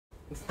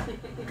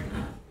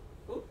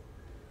Oop.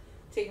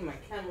 Taking my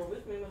camera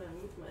with me when I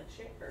move my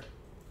chair.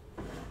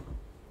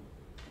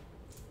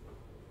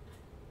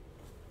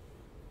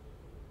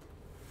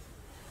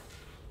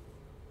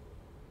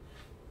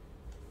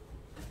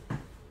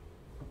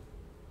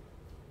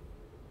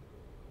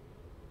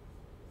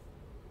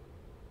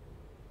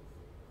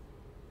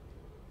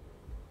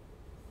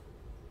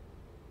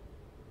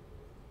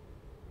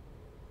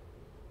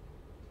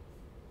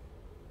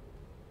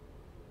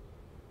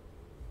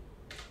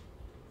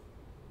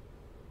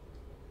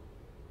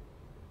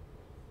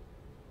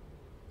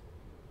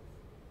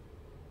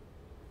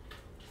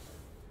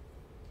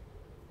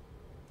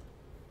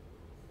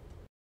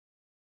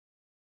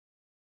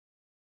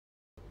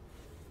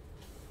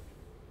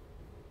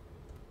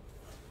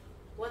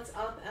 What's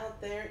up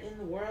out there in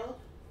the world?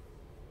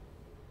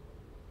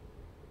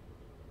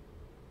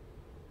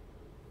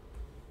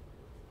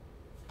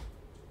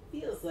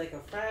 Feels like a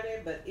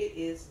Friday, but it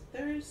is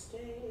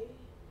Thursday.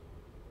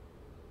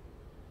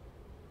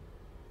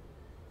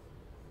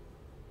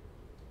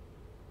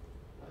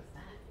 What's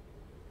that?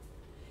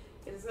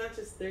 It is not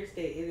just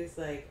Thursday, it is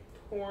like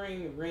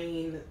pouring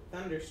rain,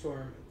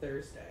 thunderstorm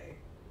Thursday.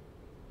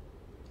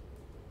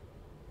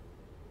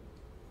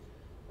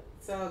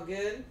 It's all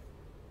good.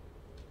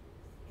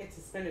 Get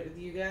to spend it with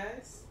you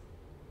guys.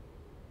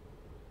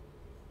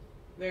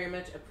 Very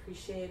much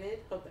appreciated.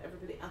 Hope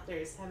everybody out there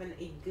is having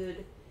a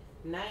good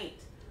night.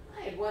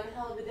 I had one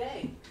hell of a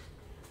day.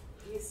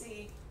 You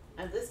see,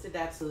 I listed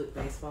Absolute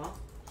Baseball,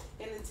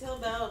 and until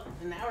about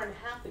an hour and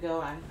a half ago,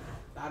 I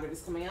thought it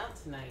was coming out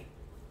tonight.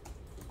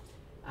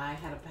 I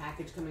had a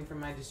package coming from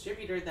my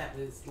distributor that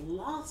was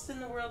lost in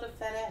the world of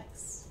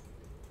FedEx.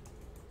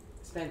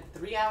 Spent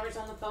 3 hours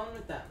on the phone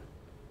with them,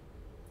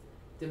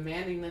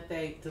 demanding that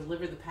they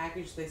deliver the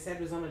package they said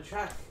was on a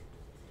truck.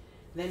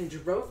 Then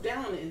drove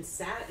down and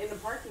sat in a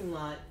parking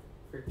lot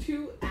for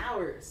 2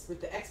 hours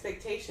with the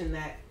expectation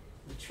that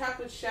the truck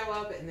would show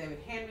up and they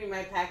would hand me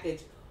my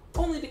package,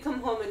 only to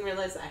come home and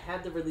realize I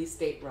had the release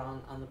date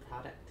wrong on the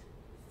product.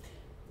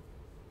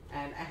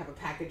 And I have a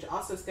package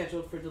also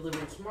scheduled for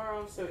delivery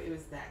tomorrow, so it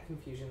was that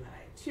confusion that I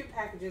had 2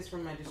 packages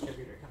from my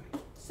distributor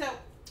coming. So,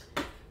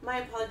 my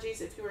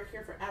apologies if you are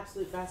here for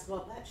Absolute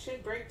Basketball. That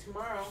should break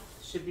tomorrow.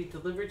 Should be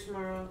delivered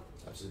tomorrow.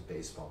 Absolute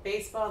Baseball.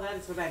 Baseball, that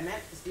is what I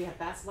meant, because we have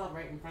basketball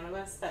right in front of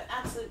us. But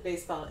Absolute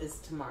Baseball is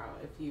tomorrow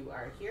if you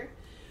are here.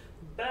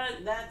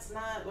 But that's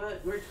not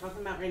what we're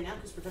talking about right now,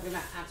 because we're talking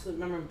about Absolute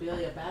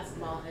Memorabilia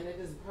Basketball, and it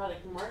is a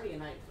product Marty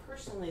and I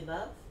personally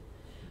love.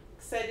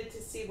 Excited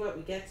to see what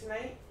we get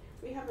tonight.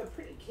 We have a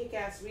pretty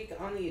kick-ass week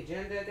on the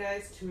agenda,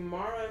 guys.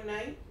 Tomorrow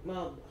night,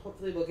 well,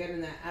 hopefully we'll get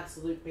in that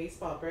Absolute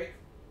Baseball break.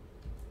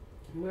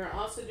 We're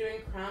also doing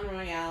Crown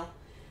Royale.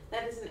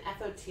 That is an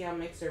FOTL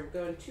mixer.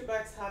 We're going 2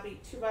 bucks hobby,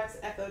 2 bucks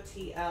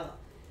FOTL.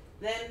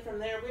 Then from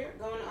there, we're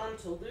going on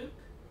to Loop.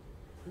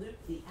 Loop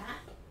the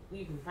app.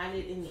 You can find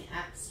it in the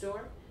App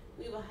Store.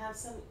 We will have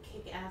some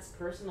kick-ass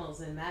personals,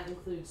 and that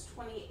includes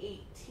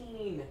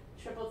 2018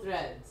 Triple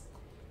Threads,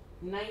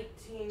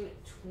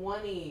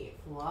 1920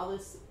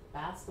 Flawless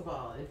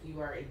Basketball, if you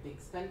are a big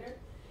spender,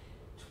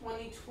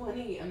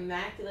 2020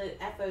 Immaculate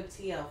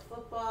FOTL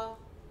Football,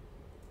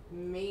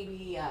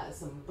 maybe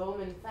some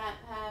Bowman Fat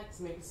Packs,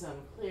 maybe some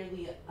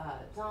Clearly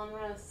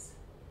Donruss.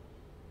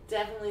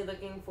 Definitely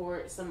looking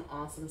for some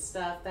awesome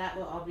stuff. That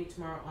will all be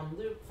tomorrow on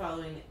Loop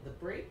following the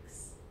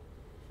breaks.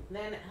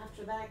 Then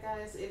after that,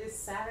 guys, it is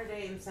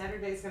Saturday, and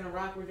Saturday's going to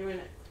rock. We're doing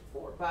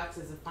 4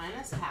 boxes of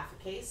Finest, half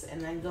a case, and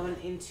then going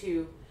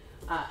into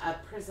a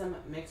Prism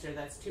mixer.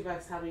 That's 2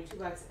 bucks hobby, 2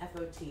 bucks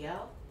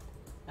FOTL.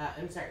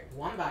 I'm sorry,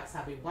 1 box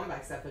hobby, 1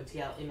 box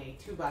FOTL in a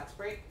 2-box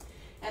break.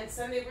 And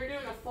Sunday, we're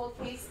doing a full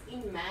case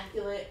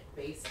Immaculate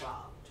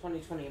Baseball,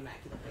 2020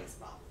 Immaculate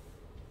Baseball.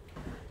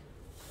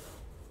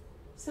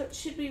 So it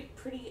should be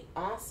pretty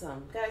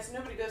awesome. Guys,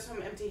 nobody goes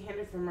home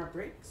empty-handed from our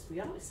breaks.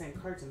 We always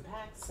send cards and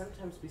packs.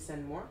 Sometimes we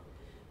send more.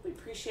 We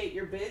appreciate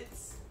your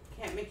bids.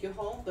 Can't make you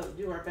whole, but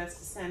do our best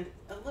to send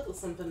a little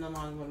something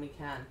along when we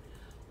can.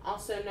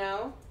 Also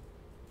know,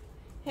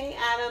 hey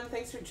Adam,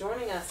 thanks for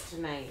joining us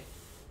tonight.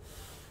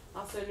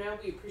 Also know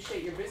we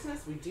appreciate your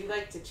business. We do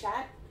like to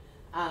chat.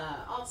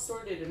 All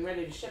sorted and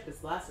ready to ship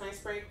is last night's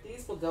break.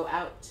 These will go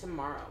out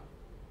tomorrow.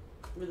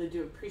 Really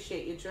do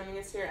appreciate you joining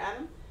us here,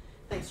 Adam.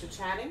 Thanks for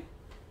chatting.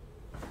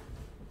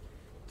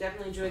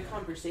 Definitely enjoy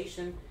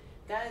conversation.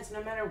 Guys,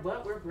 no matter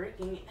what we're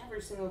breaking,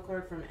 every single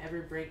card from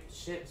every break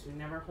ships. We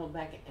never hold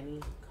back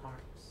any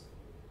cards.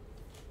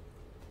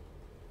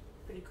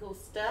 Pretty cool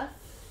stuff.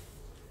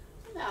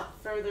 Without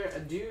further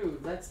ado,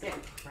 let's get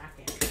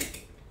cracking.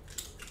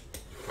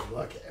 Good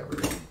luck,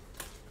 everyone.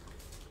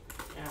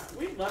 Yeah,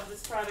 we love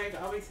this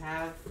product, always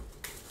have.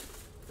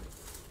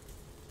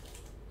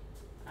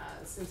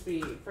 Since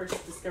we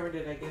first discovered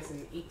it, I guess, in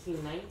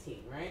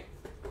 1819, right?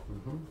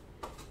 Mm-hmm.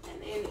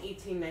 And in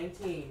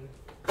 1819,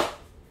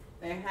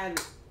 they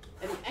had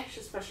an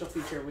extra special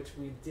feature, which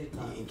we did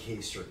love. The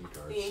encased rookie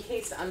cards. The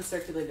encased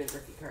uncirculated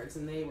rookie cards,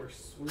 and they were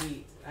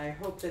sweet. I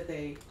hope that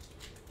they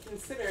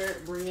consider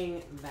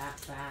bringing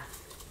that back.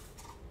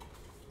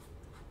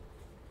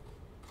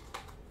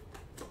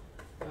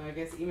 I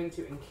guess even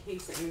to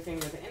encase anything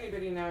with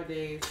anybody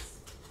nowadays,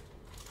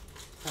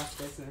 tough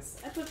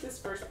business. I put this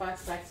first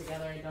box back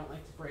together. I don't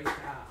like to break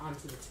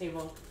onto the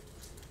table.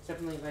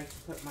 Definitely like to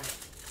put my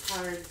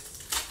cards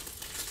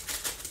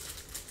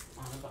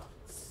on a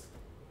box.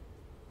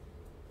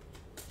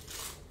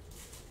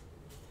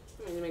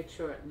 I'm going to make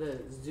sure the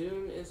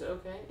zoom is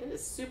okay. It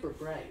is super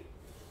bright.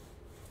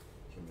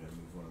 I'm going to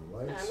move one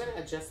of the lights. I'm going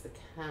to adjust the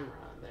camera.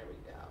 There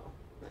we go.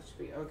 That should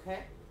be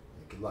okay.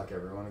 Good luck,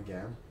 everyone,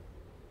 again.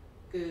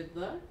 Good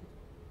luck.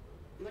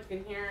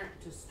 Looking here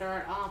to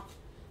start off.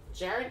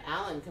 Jared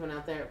Allen coming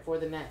out there for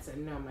the Nets.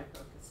 And no, my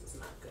focus is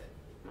not good.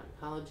 My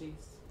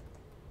apologies.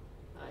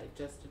 I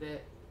adjusted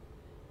it.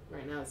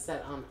 Right now it's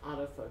set on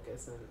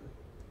autofocus and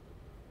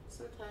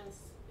sometimes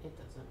it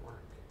doesn't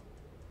work.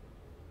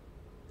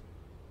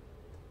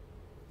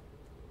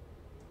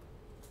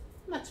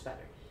 Much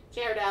better.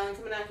 Jared Allen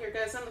coming out here,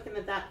 guys. I'm looking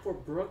at that for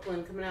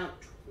Brooklyn coming out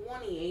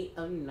 28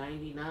 of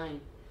 99.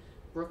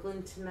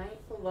 Brooklyn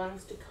tonight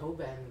belongs to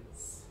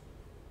Kobens.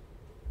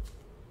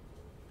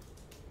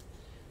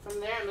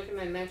 From there, I'm looking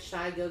at next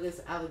Shai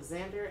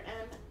Gilgeous-Alexander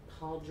and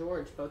Paul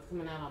George, both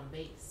coming out on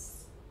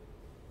base.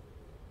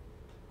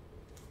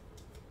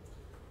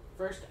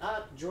 First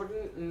up,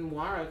 Jordan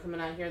Nwora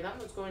coming out here. That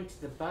one's going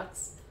to the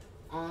Bucks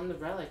on the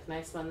relic.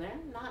 Nice one there.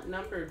 Not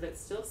numbered, but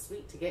still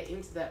sweet to get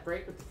into that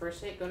break with the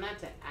first hit. Going out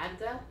to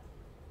Adga.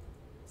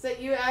 Is that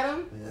you,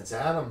 Adam? Yeah, that's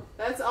Adam.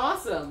 That's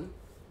awesome.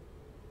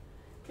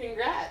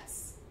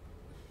 Congrats.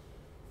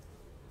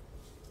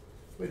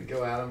 Way to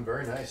go, Adam.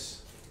 Very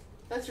nice.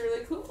 That's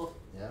really cool.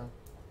 Yeah.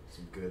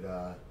 Some good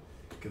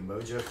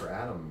mojo for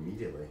Adam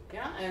immediately.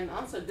 Yeah, and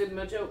also good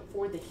mojo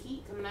for the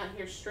Heat coming out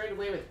here straight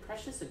away with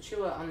Precious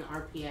Achua on the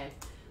RPA.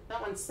 That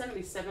one's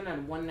 77 out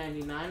of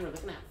 199. We're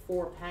looking at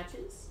 4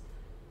 patches,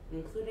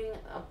 including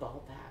a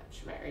ball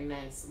patch. Very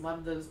nice.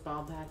 Love those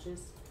ball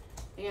patches.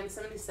 Again,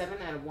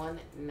 77 out of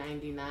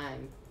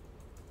 199.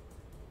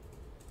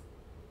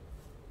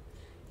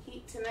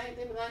 Heat tonight,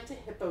 they belong to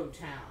Hippo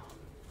Town.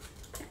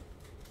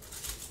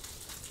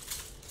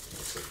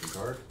 Nice looking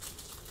card.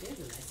 It is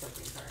a nice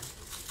looking card.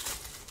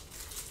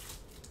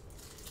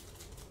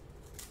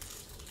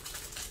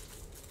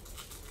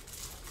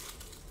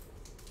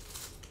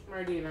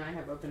 Marty and I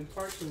have opened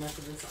far too much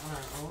of this on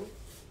our own.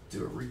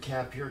 Do a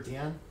recap here at the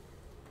end.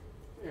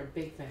 We are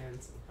big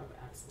fans of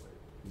Absolute.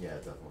 Yeah,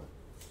 definitely.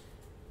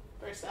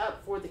 First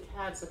up for the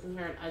Cavs, looking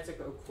here at Isaac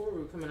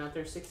Okoro coming out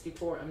there,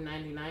 64 of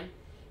 99.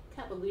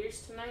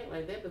 Cavaliers tonight,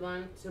 like they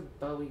belong to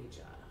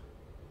Boija.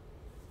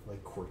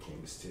 Like Court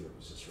Kings too, it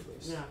was just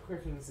released. Yeah,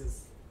 Court Kings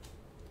is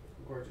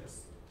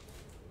gorgeous.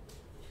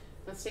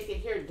 Let's take it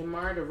here.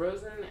 DeMar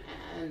DeRozan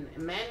and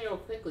Emmanuel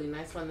Quickly.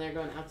 Nice one there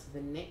going out to the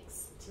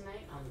Knicks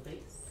tonight on the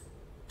base.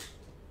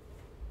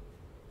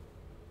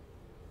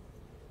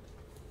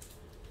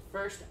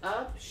 First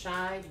up,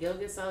 Shai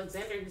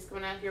Gilgeous-Alexander. He's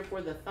coming out here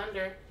for the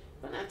Thunder.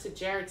 Going out to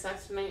Jared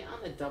Sachs tonight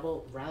on the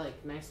double relic.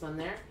 Nice one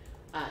there.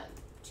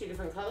 2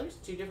 different colors,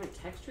 2 different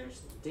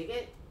textures. Dig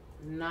it.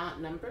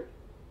 Not numbered.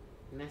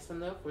 Nice one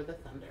though for the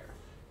Thunder.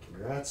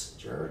 Congrats,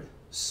 Jared.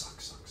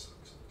 Sucks.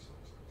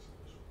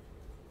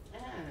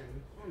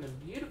 And on a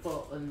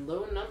beautiful and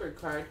low numbered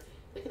card,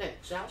 looking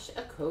at Josh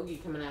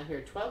Okogie coming out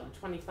here, 12 of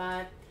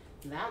 25.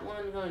 That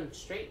one going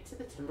straight to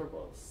the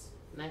Timberwolves.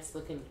 Nice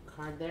looking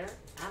card there.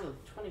 Out of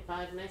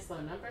 25, nice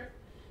low number.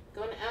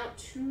 Going out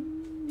to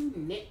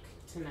Nick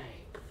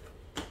tonight.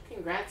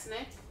 Congrats,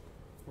 Nick.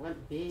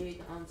 Went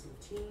big on some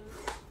teams.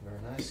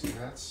 Very nice,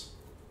 congrats.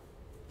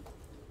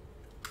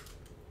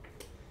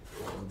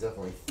 That one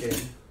definitely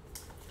thin.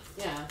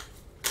 Yeah.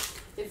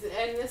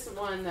 And this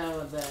one,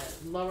 though, the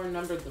lower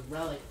number the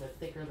relic, the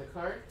thicker the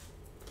card.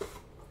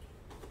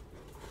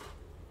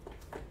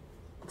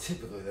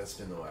 Typically, that's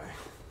been the way.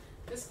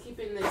 Just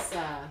keeping this,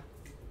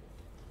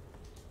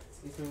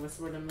 excuse me, what's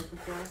the word I'm looking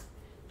for?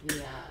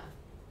 The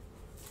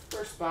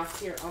first box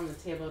here on the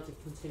table to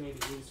continue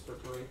to use for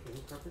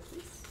breaking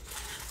purposes.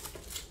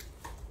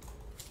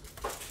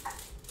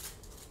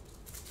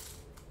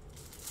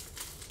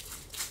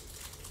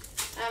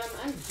 Adam,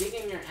 I'm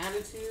digging your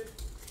attitude.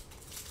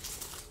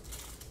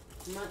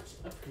 Much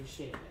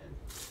appreciated.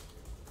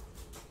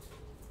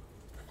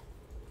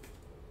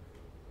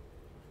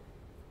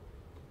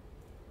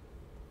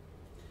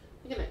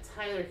 Looking at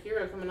Tyler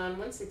Hero coming on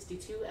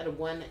 162 out of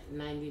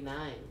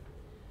 199.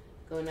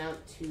 Going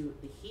out to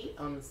the Heat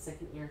on the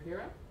second-year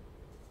Hero.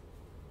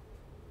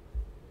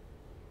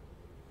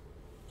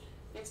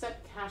 Next up,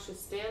 Cassius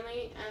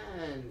Stanley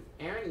and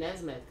Aaron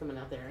Nesmith coming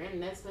out there. Aaron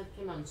Nesmith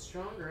came on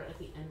stronger at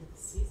the end of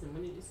the season.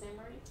 What did you say,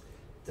 Marty?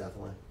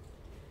 Definitely.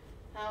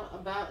 How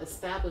about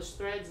Established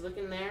Threads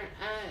looking there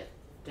at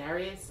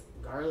Darius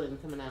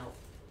Garland coming out.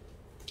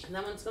 And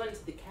that one's going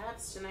to the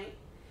Cavs tonight.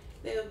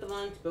 They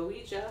belong to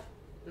Boija.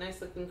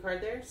 Nice looking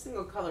card there.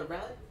 Single color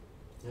relic.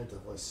 Yeah,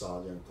 definitely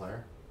solid young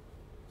player.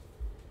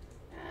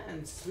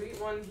 And sweet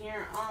one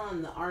here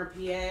on the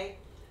RPA.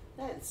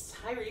 That's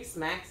Tyrese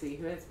Maxey,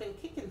 who has been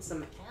kicking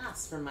some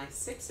ass for my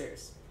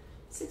Sixers.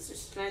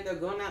 Sixers tonight, though,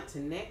 going out to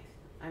Nick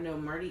I know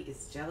Marty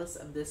is jealous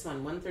of this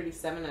one.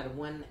 137 out of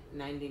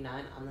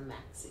 199 on the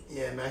Maxi.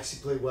 Yeah,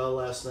 Maxi played well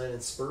last night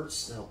in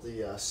spurts to help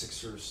the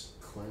Sixers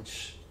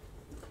clinch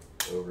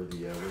over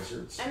the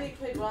Wizards. And he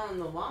played well in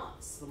the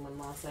loss, the one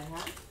loss I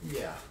had.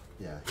 Yeah,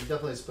 he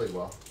definitely has played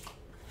well.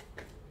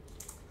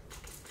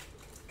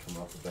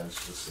 Coming off the bench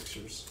for the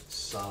Sixers.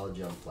 Solid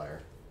young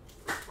player.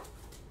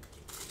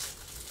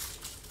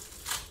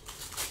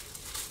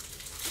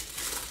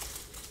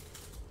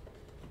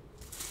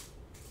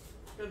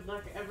 Good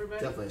luck,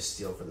 everybody. Definitely a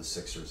steal for the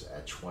Sixers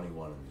at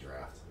 21 in the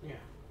draft. Yeah.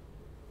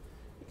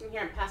 You can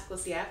hear Pascal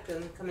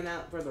Siakam coming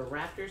out for the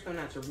Raptors, going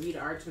out to Reed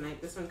R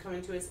tonight. This one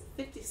coming to us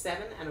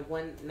 57 out of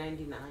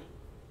 199.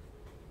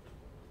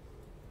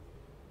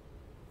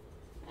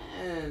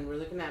 And we're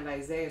looking at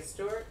Isaiah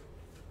Stewart,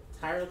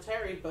 Tyrell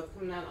Terry, both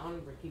coming out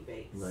on Ricky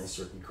Bates. Nice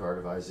rookie card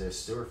of Isaiah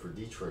Stewart for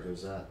Detroit.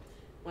 Who's that?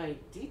 Why,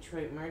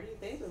 Detroit, Marty,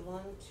 they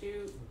belong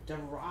to The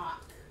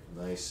Rock.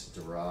 Nice,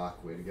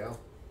 DeRock. Way to go.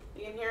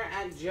 You can hear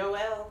at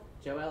Joel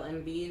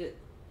Embiid,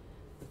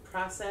 the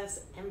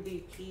process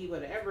MVP,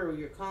 whatever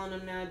you're calling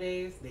him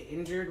nowadays, the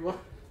injured one,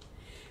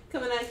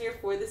 coming out here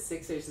for the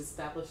Sixers,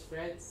 established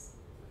Reds.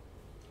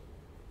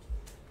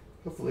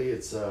 Hopefully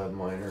it's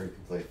minor. You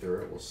can play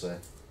through it. We'll see.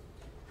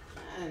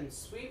 And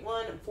sweet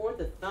one for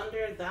the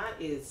Thunder. That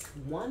is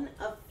 1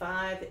 of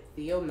 5,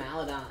 Theo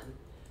Maledon.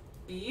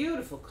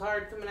 Beautiful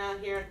card coming out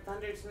here.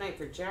 Thunder tonight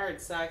for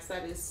Jared Sox.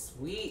 That is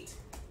sweet.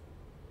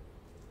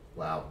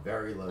 Wow,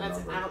 very low That's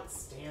number.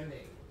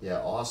 outstanding. Yeah,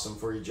 awesome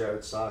for you,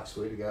 Jared Sox.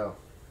 Way to go.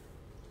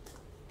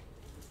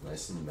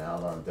 Nice and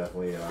Maledon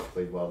definitely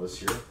played well this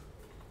year.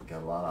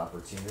 Got a lot of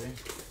opportunity.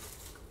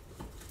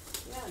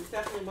 Yeah,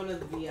 definitely one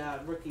of the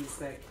rookies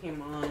that came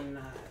on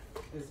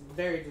is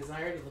very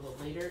desired a little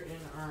later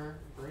in our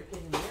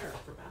break-in year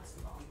for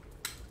basketball.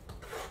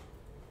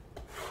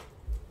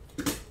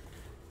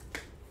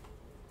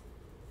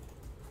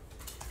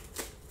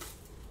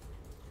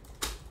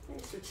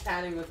 Thanks for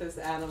chatting with us,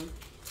 Adam.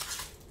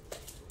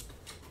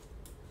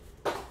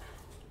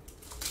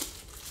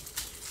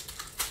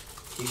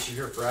 In case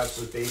you're here for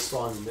Absolute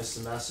Baseball and you missed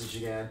the message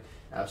again,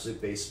 Absolute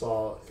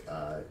Baseball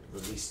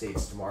release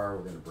dates tomorrow.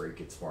 We're going to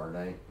break it tomorrow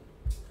night.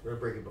 We're going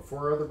to break it before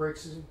our other break,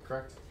 Susan,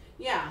 correct?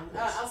 Yeah,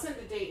 Yes. I'll send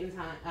a date and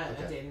time.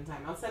 Okay. A date and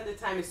time. I'll send the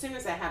time as soon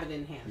as I have it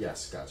in hand.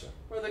 Yes, gotcha.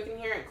 We're looking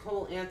here at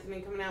Cole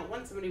Anthony coming out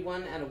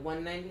 171 out of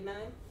 199.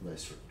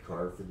 Nice rookie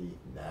card for the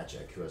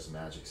Magic. Who has the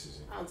Magic,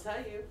 Susan? I'll tell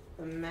you,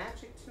 the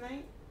Magic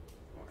tonight.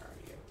 Where are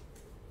you?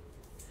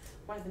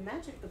 Why, the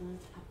Magic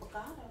belongs to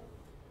Apogado.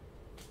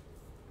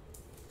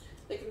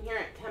 Looking here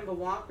at Kemba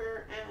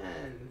Walker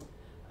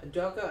and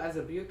Doko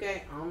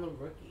Azubuike on the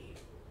rookie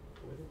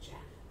for the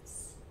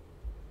Jazz.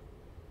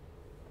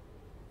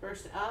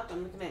 First up,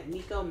 I'm looking at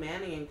Nico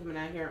Mannion coming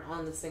out here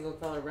on the single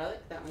color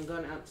relic. That one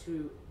going out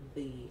to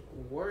the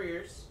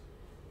Warriors.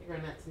 They're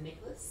going out to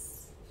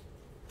Nicholas.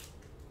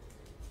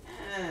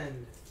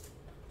 And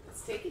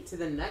let's take it to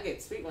the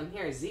Nuggets. Sweet one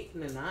here. Zeke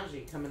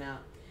Nnaji coming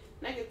out.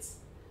 Nuggets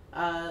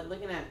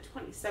looking at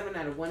 27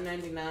 out of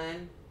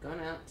 199. Going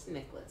out to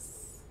Nicholas.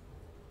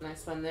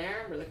 Nice one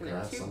there. We're looking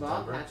at 2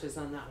 ball patches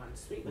on that one.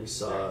 Sweet. We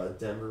saw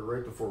Denver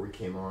right before we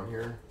came on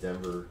here.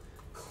 Denver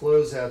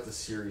close out the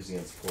series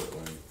against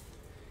Portland.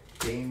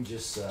 Dame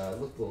just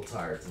looked a little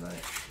tired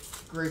tonight.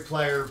 Great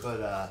player,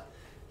 but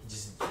he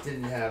just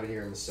didn't have it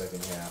here in the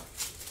second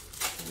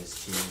half. And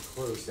his team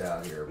closed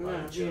out here by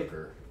the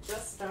Joker.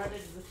 Just started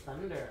the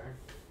Thunder.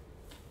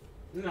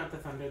 Not the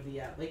Thunder,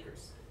 the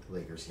Lakers.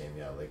 Lakers game,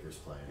 yeah. Lakers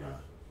playing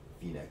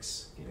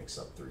Phoenix. Phoenix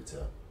up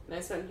 3-2.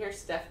 Nice one here,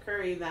 Steph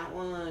Curry. That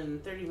one,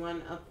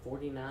 31 up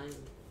 49.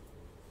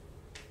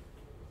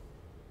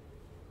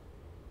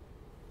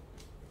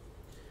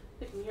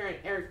 Looking here at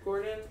Eric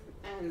Gordon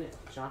and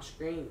Josh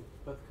Green,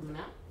 both coming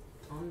out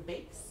on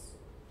base.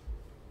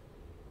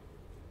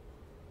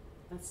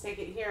 Let's take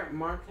it here.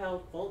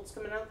 Markelle Fultz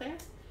coming out there.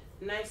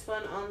 Nice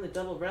one on the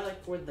double relic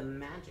for the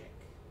Magic.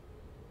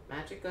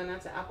 Magic going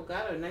out to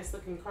Apogado. Nice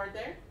looking card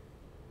there.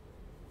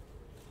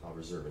 I'll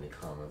reserve any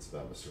comments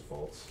about Mr.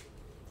 Fultz.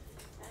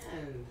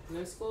 And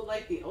no school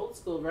like the old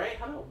school, right?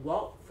 How about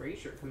Walt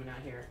Frazier coming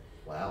out here?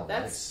 Wow,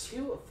 That's nice.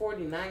 2 of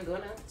 49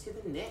 going out to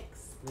the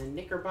Knicks. The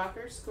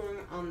Knickerbockers scoring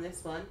on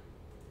this one.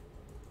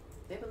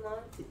 They belong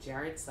to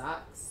Jared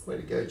Sox. Way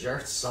to go.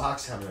 Jared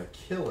Sox having a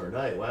killer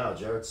night. Wow,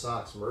 Jared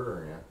Sox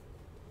murdering it.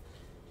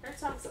 Jared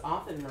Sox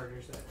often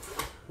murders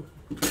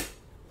it.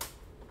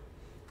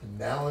 And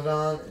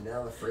Maledon and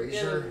now the Frazier.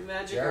 Yeah, the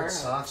Magic Jared are.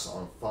 Sox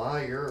on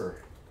fire.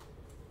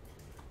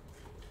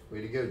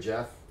 Way to go,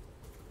 Jeff.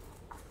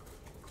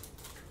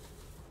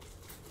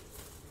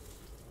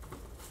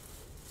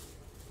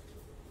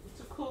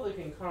 It's a cool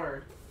looking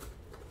card.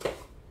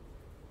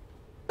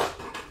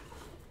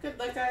 Good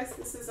luck, guys.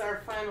 This is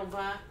our final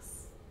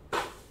box.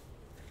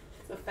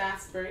 It's a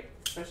fast break,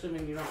 especially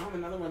when you don't have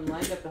another one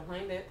lined up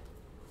behind it.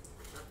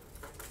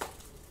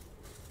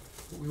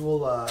 We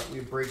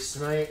have breaks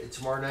tonight.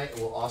 Tomorrow night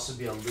we'll also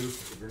be on Loop.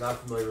 If you're not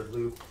familiar with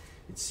Loop,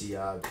 it's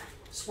the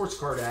sports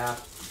card app.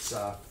 It's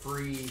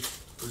free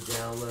for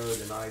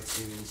download and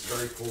iTunes.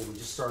 Very cool. We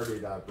just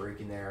started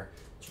breaking there.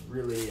 It's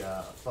really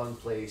a fun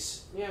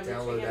place. Yeah,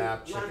 download the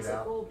app, check lots it out.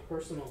 of cool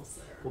personals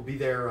there. We'll be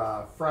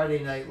there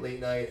Friday night,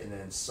 late night, and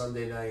then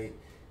Sunday night.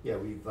 Yeah,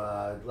 we've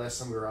last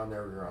time we were on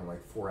there, we were on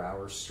like 4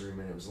 hours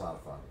streaming. It was a lot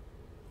of fun.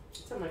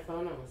 So my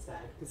phone almost died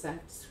because I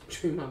have to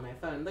stream on my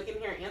phone. Look in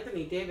here,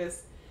 Anthony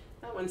Davis.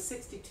 That one's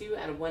 62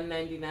 out of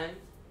 199.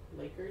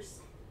 Lakers.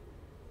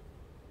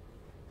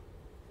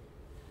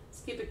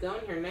 Let's keep it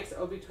going here. Nice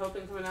Obi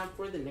Toppin coming out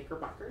for the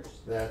Knickerbockers.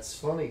 That's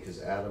funny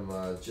because Adam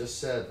just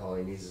said all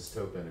he needs is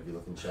Toppin if you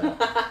look in chat.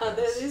 That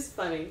is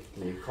funny.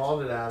 And you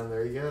called it, Adam.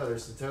 There you go.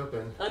 There's the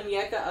Toppin.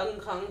 Onyeka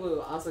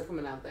Okongwu also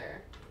coming out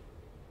there.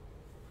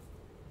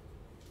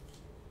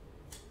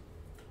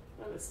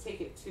 Well, let's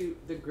take it to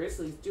the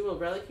Grizzlies dual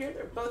relic here.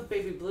 They're both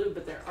baby blue,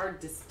 but there are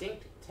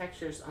distinct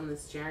textures on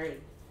this Jaren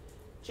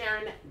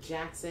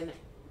Jackson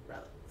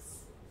relics.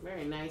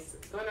 Very nice.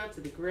 Going out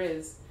to the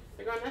Grizz.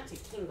 They're going out to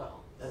Kingle.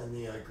 And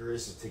the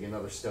Grizz have taken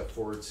another step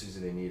forward,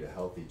 Susie. They need a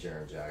healthy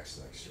Jaren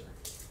Jackson next year.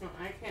 Well,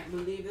 I can't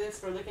believe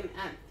this. We're looking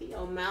at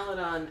Theo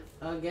Maledon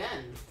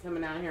again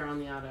coming out here on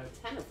the auto.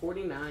 10 of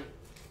 49.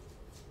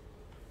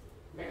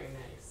 Very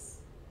nice.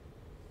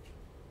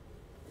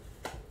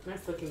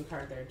 Nice looking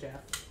card there,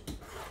 Jeff.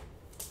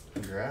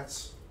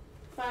 Congrats.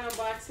 Final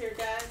box here,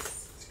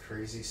 guys. It's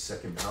crazy.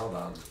 Second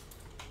Maledon.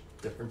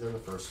 Different than the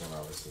first one,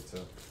 obviously,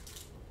 too.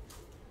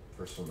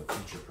 First one, the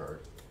feature card.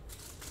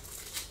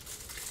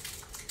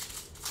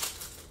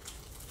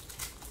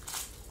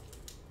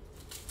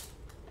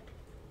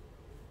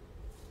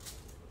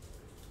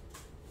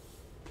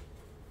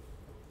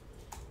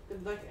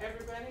 Good luck,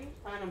 everybody.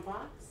 Final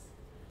box.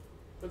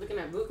 We're looking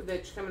at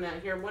Vukovic coming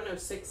out here.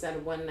 106 out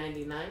of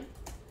 199.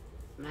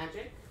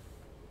 Magic.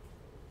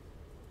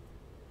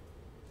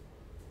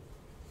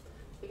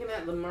 Looking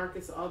at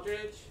LaMarcus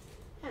Aldridge.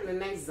 And the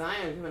next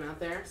Zion coming out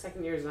there.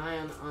 Second year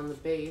Zion on the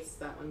base.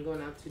 That one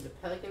going out to the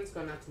Pelicans.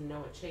 Going out to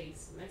Noah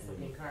Chase. Nice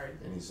looking card.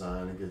 Any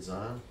Zion, a good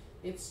Zion?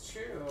 It's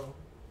true.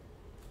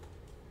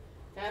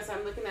 Guys,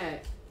 I'm looking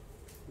at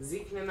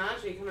Zeke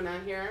Nnaji coming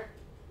out here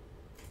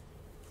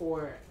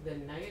for the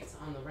Nuggets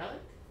on the relic.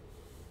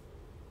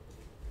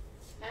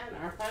 And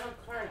our final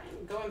card,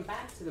 I'm going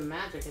back to the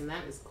Magic, and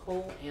that is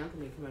Cole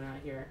Anthony coming out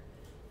here.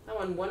 That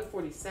one,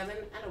 147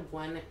 out of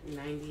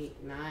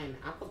 199.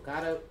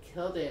 Apogado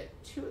killed it.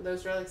 Two of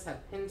those relics have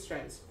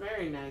pinstripes.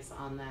 Very nice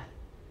on that.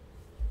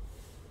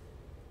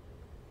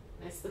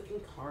 Nice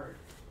looking card.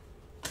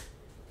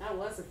 That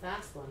was a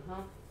fast one,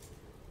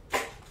 huh?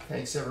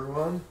 Thanks,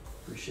 everyone.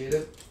 Appreciate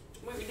it.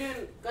 What we're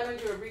doing, gonna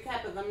do a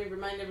recap, but let me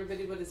remind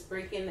everybody what is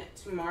breaking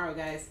tomorrow,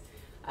 guys.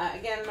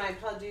 Again, my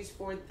apologies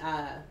for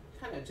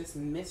kind of just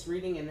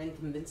misreading and then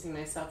convincing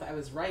myself I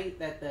was right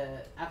that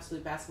the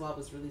Absolute Basketball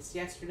was released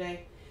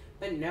yesterday.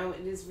 But no,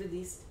 it is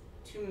released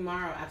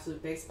tomorrow,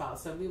 Absolute Baseball.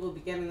 So we will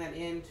be getting that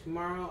in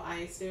tomorrow, I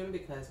assume,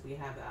 because we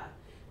have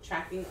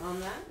tracking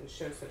on that. It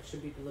shows that it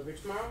should be delivered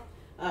tomorrow.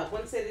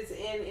 Once it is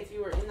in, if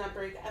you are in that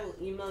break, I will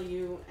email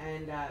you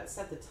and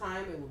set the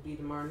time. It will be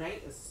tomorrow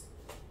night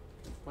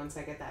once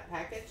I get that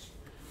package.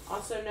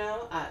 Also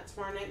know,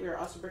 tomorrow night we are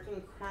also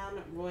breaking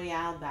Crown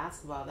Royale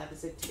Basketball. That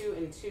is a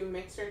 2-in-2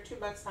 mixer,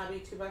 $2 hobby,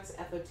 $2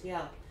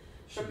 FOTL.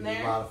 Should be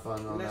a lot of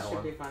fun on that one. That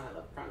should be fun. I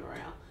love Crown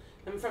Royale.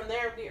 And from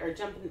there, we are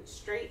jumping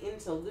straight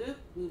into Loop.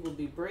 We will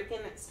be breaking,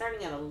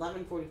 starting at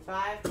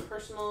 11:45,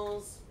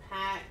 personals,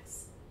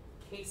 packs,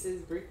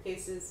 cases,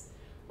 briefcases,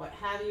 what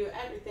have you.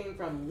 Everything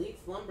from Leaf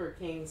Lumber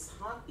Kings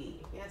hockey.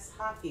 Yes,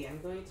 hockey.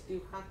 I'm going to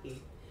do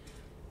hockey.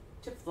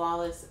 To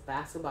Flawless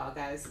Basketball,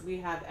 guys. We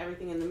have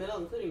everything in the middle,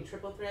 including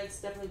triple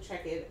threads. Definitely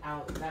check it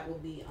out. That will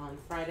be on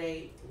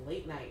Friday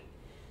late night.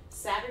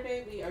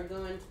 Saturday, we are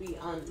going to be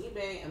on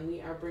eBay, and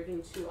we are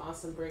breaking 2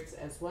 awesome breaks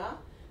as well.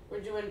 We're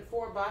doing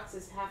 4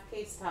 boxes, half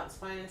case, Topps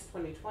Finest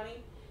 2020.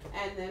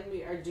 And then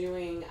we are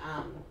doing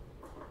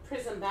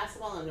Prism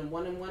Basketball and a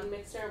 1-in-1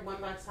 mixer, 1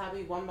 box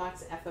hobby, 1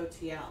 box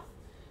FOTL.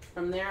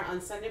 From there,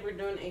 on Sunday, we're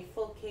doing a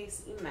full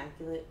case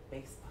Immaculate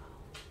Baseball.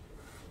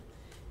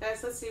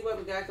 Guys, let's see what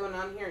we got going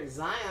on here.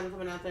 Zion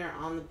coming out there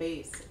on the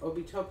base.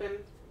 Obi Toppin,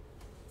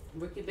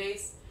 rookie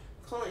base.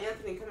 Cole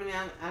Anthony coming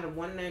out of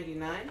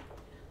 199.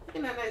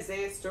 Looking at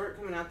Isaiah Stewart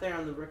coming out there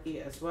on the rookie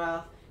as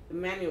well.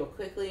 Emmanuel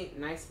Quickly,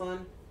 nice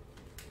one.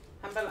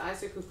 How about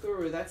Isaac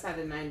Kukuru? That's out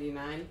of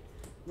 99.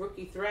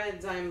 Rookie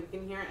threads, I'm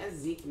looking here at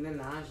Zeke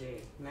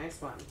Nnaji.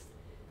 Nice one.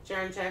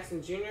 Jaren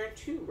Jackson Jr.,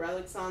 2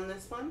 relics on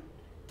this one.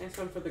 Nice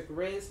one for the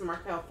Grizz.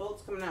 Markelle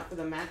Fultz coming out for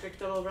the Magic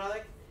double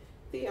relic.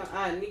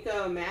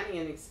 Nico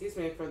Mannion,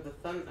 for the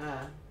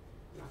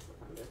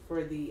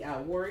for the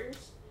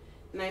Warriors.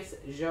 Nice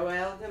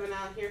Joel coming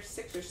out here,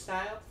 Sixer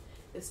style.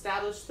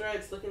 Established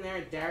threads, looking there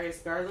at Darius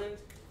Garland.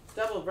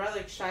 Double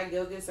relic, Shai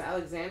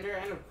Gilgeous-Alexander,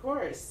 and of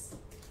course,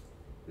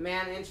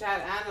 man in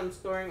chat, Adam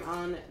scoring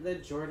on the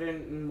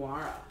Jordan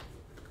Nwora.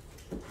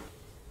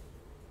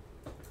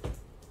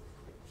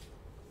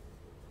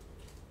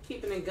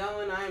 Keeping it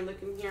going, I am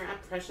looking here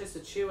at Precious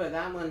Achiuwa.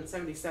 That one,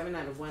 77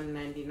 out of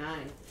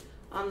 199.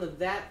 On the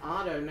Vet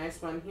Auto, nice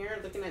one here.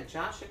 Looking at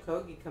Josh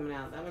Okogie coming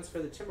out. That one's for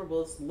the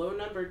Timberwolves, low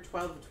number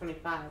 12 of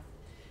 25.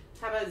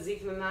 How about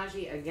Zeke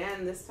Nnaji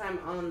again, this time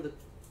on the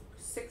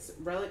 6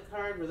 relic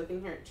card. We're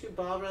looking here at 2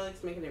 ball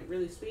relics, making it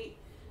really sweet.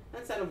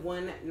 That's out of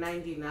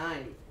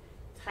 199.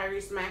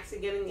 Tyrese Maxey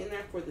getting in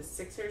there for the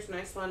Sixers.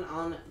 Nice one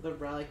on the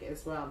relic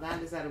as well.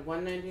 That is out of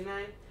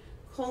 199.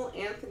 Cole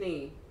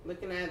Anthony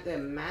looking at the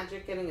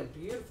Magic getting a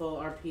beautiful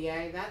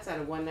RPA. That's out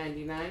of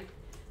 199.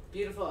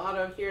 Beautiful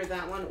auto here.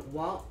 That one,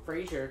 Walt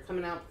Frazier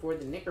coming out for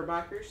the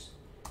Knickerbockers.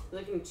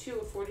 Looking 2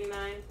 of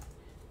 49.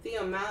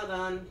 Theo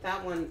Maledon,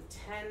 that one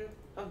 10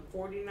 of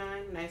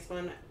 49. Nice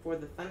one for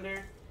the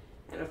Thunder.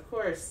 And of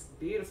course,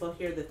 beautiful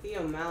here, the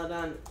Theo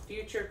Maledon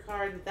Future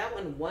card. That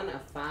one 1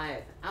 of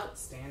 5.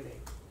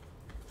 Outstanding.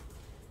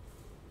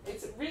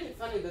 It's really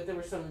funny that there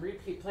were some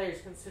repeat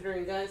players,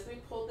 considering, guys, we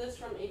pulled this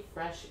from a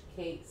fresh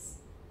case.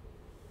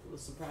 A little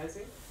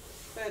surprising.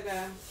 But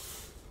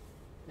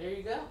there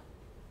you go.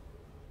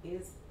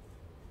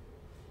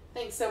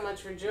 Thanks so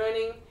much for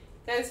joining.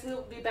 Guys,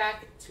 we'll be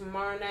back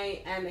tomorrow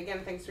night. And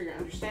again, thanks for your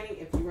understanding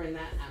if you were in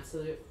that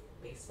absolute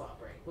baseball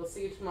break. We'll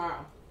see you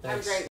tomorrow. Thanks. Have a great